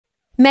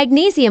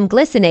Magnesium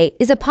glycinate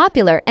is a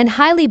popular and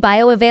highly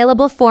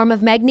bioavailable form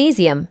of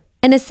magnesium,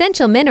 an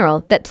essential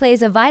mineral that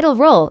plays a vital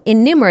role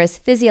in numerous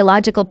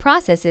physiological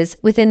processes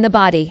within the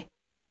body.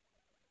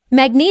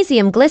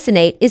 Magnesium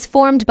glycinate is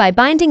formed by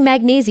binding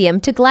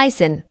magnesium to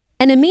glycine,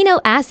 an amino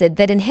acid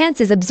that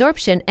enhances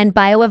absorption and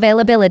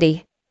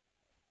bioavailability.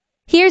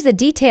 Here's a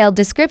detailed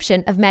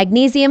description of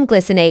magnesium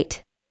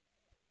glycinate.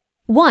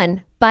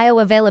 1.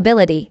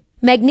 Bioavailability.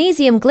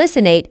 Magnesium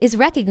glycinate is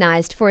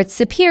recognized for its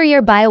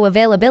superior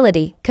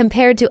bioavailability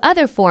compared to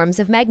other forms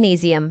of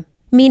magnesium,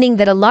 meaning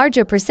that a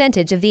larger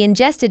percentage of the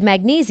ingested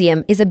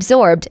magnesium is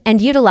absorbed and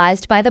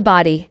utilized by the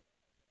body.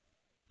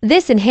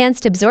 This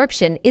enhanced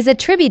absorption is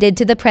attributed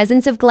to the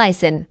presence of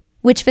glycine,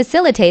 which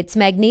facilitates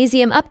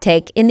magnesium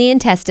uptake in the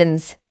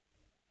intestines.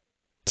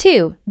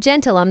 2.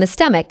 Gentle on the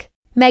stomach.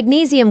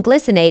 Magnesium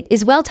glycinate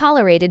is well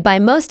tolerated by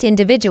most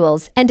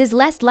individuals and is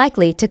less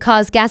likely to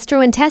cause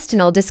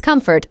gastrointestinal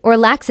discomfort or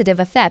laxative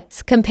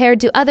effects compared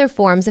to other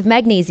forms of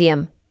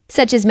magnesium,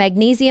 such as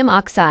magnesium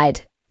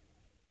oxide.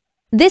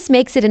 This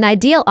makes it an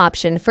ideal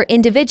option for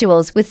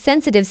individuals with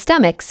sensitive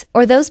stomachs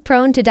or those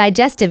prone to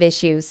digestive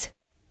issues.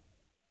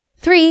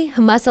 3.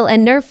 Muscle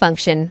and nerve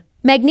function.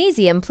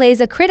 Magnesium plays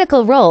a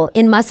critical role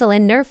in muscle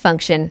and nerve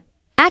function,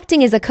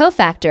 acting as a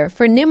cofactor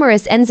for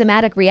numerous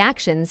enzymatic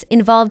reactions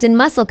involved in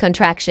muscle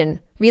contraction,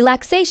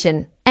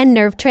 relaxation, and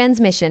nerve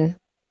transmission.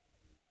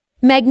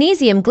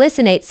 Magnesium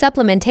glycinate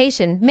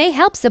supplementation may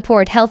help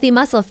support healthy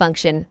muscle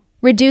function,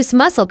 reduce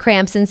muscle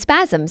cramps and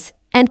spasms,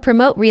 and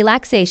promote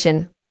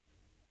relaxation.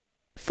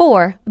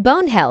 4.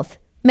 Bone health.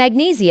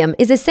 Magnesium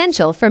is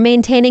essential for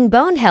maintaining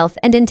bone health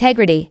and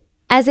integrity,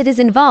 as it is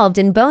involved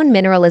in bone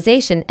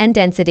mineralization and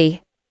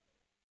density.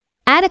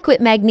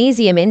 Adequate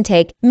magnesium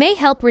intake may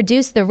help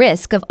reduce the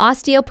risk of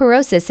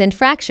osteoporosis and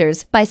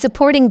fractures by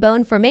supporting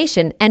bone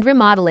formation and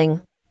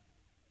remodeling.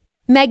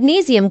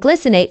 Magnesium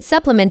glycinate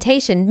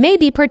supplementation may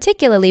be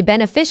particularly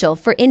beneficial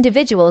for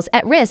individuals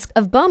at risk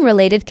of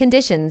bone-related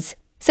conditions,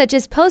 such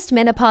as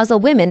postmenopausal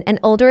women and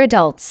older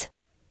adults.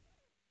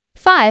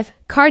 5.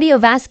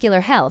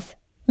 Cardiovascular health.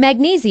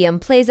 Magnesium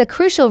plays a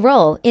crucial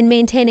role in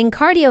maintaining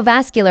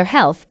cardiovascular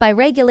health by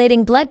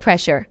regulating blood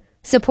pressure,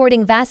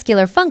 supporting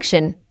vascular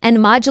function,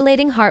 and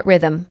modulating heart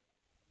rhythm.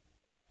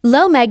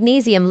 Low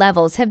magnesium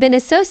levels have been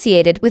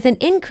associated with an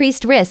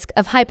increased risk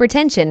of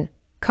hypertension,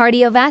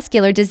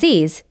 cardiovascular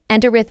disease,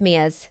 and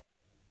arrhythmias.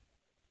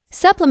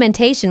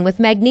 Supplementation with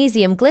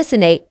magnesium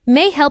glycinate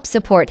may help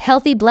support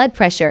healthy blood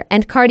pressure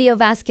and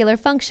cardiovascular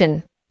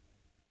function.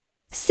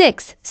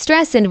 6.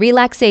 Stress and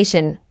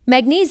relaxation.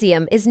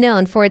 Magnesium is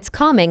known for its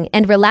calming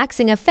and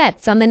relaxing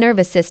effects on the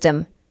nervous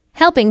system,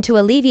 helping to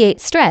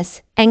alleviate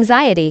stress,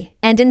 anxiety,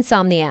 and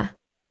insomnia.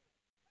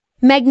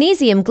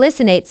 Magnesium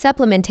glycinate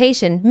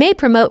supplementation may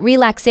promote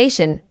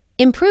relaxation,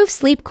 improve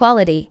sleep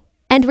quality,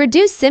 and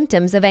reduce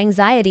symptoms of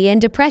anxiety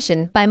and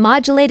depression by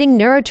modulating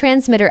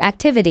neurotransmitter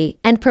activity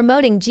and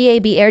promoting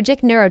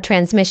GABAergic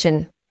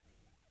neurotransmission.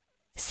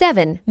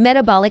 7.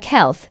 Metabolic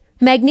health.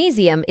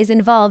 Magnesium is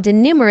involved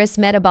in numerous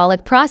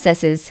metabolic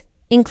processes,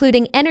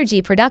 including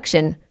energy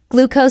production,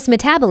 glucose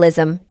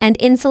metabolism, and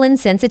insulin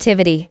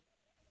sensitivity.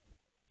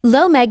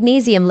 Low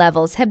magnesium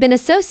levels have been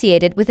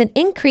associated with an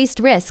increased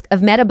risk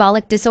of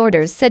metabolic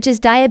disorders such as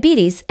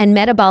diabetes and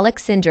metabolic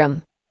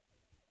syndrome.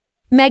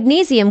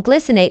 Magnesium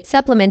glycinate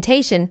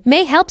supplementation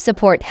may help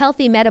support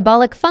healthy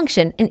metabolic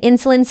function and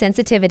insulin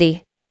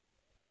sensitivity.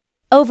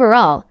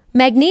 Overall,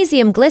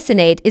 magnesium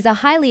glycinate is a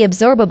highly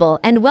absorbable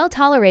and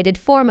well-tolerated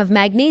form of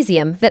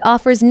magnesium that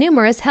offers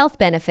numerous health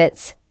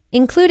benefits,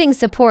 including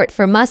support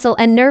for muscle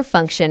and nerve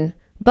function,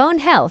 bone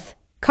health,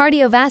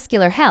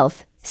 cardiovascular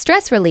health,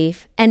 stress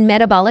relief, and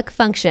metabolic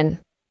function.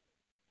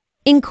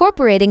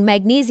 Incorporating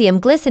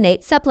magnesium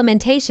glycinate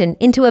supplementation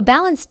into a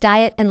balanced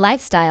diet and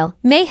lifestyle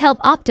may help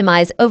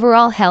optimize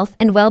overall health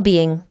and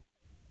well-being.